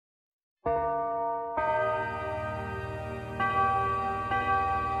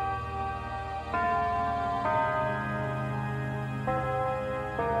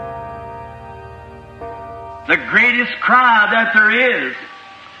The greatest cry that there is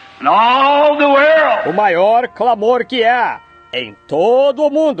in all the world. O maior clamor que há em todo o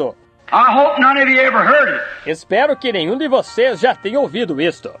mundo. I hope none of you ever heard it. Espero que nenhum de vocês já tenha ouvido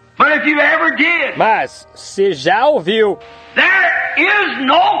isto. But if you ever did, Mas, se já ouviu, there is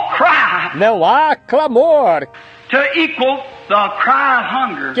no cry não há clamor to equal the cry of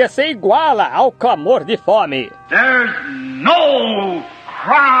hunger. que se iguala ao clamor de fome. There's no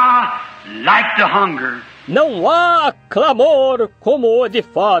cry like the hunger. Não há clamor como o de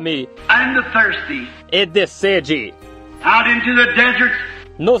fome And the thirsty. e de sede. Out into the deserts,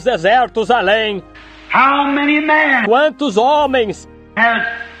 Nos desertos além, how many men quantos homens has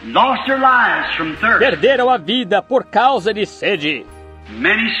lost their lives from thirst? perderam a vida por causa de sede?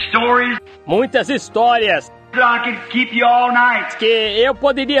 Many stories Muitas histórias that I could keep you all night que eu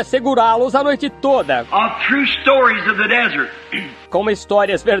poderia segurá-los a noite toda, of true stories of the desert. como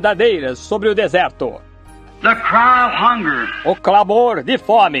histórias verdadeiras sobre o deserto. The cry of hunger. O clamor de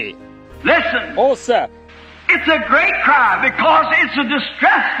fome. Listen, Ouça, it's a great cry because it's a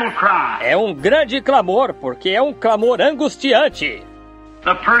distressful cry. é um grande clamor porque é um clamor angustiante.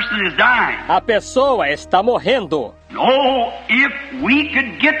 The person is dying. A pessoa está morrendo. Oh, if we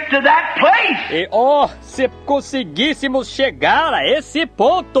could get to that place. E se conseguíssemos chegar a esse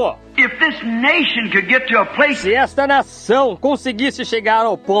ponto. If this nation could get to a place Se esta nação conseguisse chegar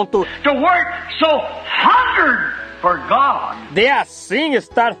ao ponto to work so hungered for God. de assim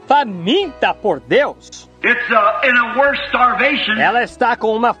estar faminta por Deus. It's in a worse starvation Ela está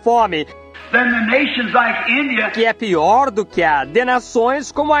com uma fome than the nations like India que é pior do que a de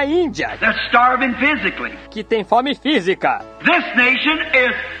nações como a Índia, that's starving physically. que tem fome física. This nation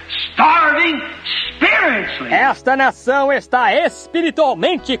is starving spiritually. Esta nação está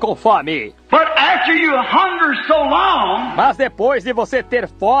espiritualmente com fome. But after you hunger so long, Mas depois de você ter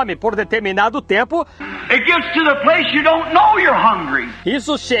fome por determinado tempo, it gets to the place you don't know you're hungry.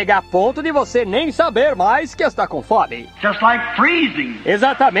 isso chega a ponto de você nem saber mais que está com fome. Just like freezing.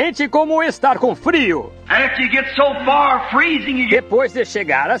 Exatamente como estar com frio. After you get so far freezing, you Depois de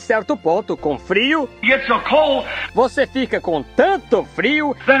chegar a certo ponto com frio, get so cold, você fica com tanto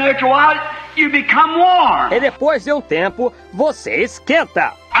frio then after a while you become warm. e depois de um tempo você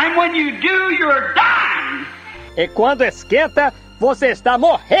esquenta. And when you do, you're dying. E quando esquenta, você está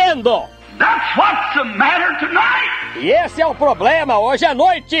morrendo. That's what's the matter tonight. E esse é o problema hoje à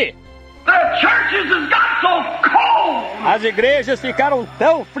noite. The churches has got so cold As igrejas ficaram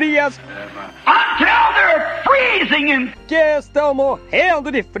tão frias until they're freezing and que estão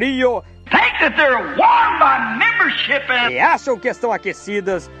morrendo de frio think that they're warm by membership and e acham que estão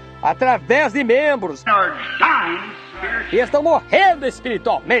aquecidas através de membros are dying spiritually. e estão morrendo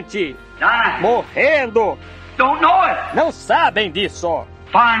espiritualmente. Dying. Morrendo. Don't know it. Não sabem disso.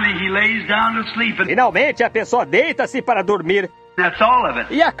 Finally, he lays down to sleep and Finalmente a pessoa deita-se para dormir that's all of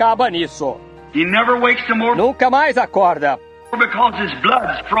it. e acaba nisso. He never wakes no more Nunca mais acorda, because his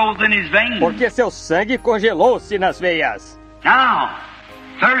blood's frozen in his veins. porque seu sangue congelou-se nas veias. Now,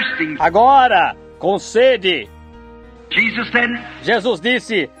 thirsting, Agora, com sede, Jesus said, Jesus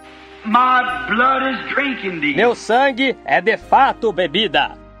disse: my blood is drink indeed. meu sangue é de fato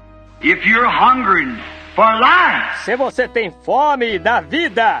bebida. If you're hungering for life, Se você tem fome da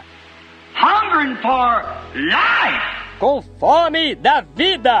vida, hungering for life, com fome da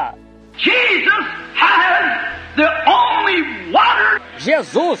vida, Jesus has the only water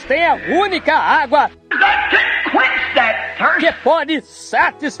Jesus tem a única água that can quench that thirst. que pode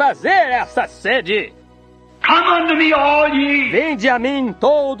satisfazer essa sede. Come unto me, all ye Vinde a mim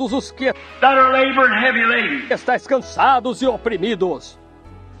todos os que that are laboring heavy laden. estáis cansados e oprimidos.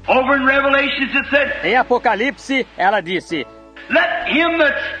 Over in Revelations it said, Em Apocalipse, ela disse: let him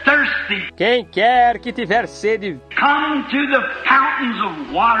that's thirsty quem quer que tiver sede, come to the fountains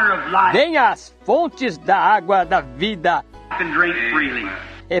of water of life venha às fontes da água da vida and drink freely.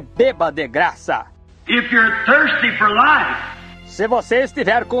 e beba de graça. If you're thirsty for life, Se você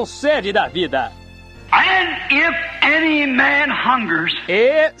estiver com sede da vida, and if any man hungers,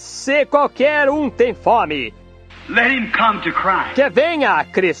 e se qualquer um tem fome, let him come to Christ. que venha a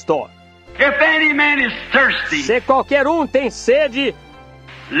Cristo. If any man is thirsty, Se qualquer um tem sede,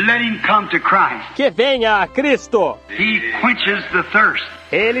 let him come to Christ. que venha a Cristo. He quenches the thirst.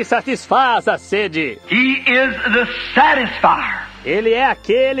 Ele satisfaz a sede. He is the satisfier Ele é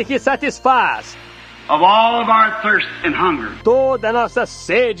aquele que satisfaz of all of our thirst and hunger. toda a nossa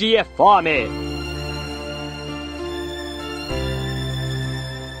sede e fome.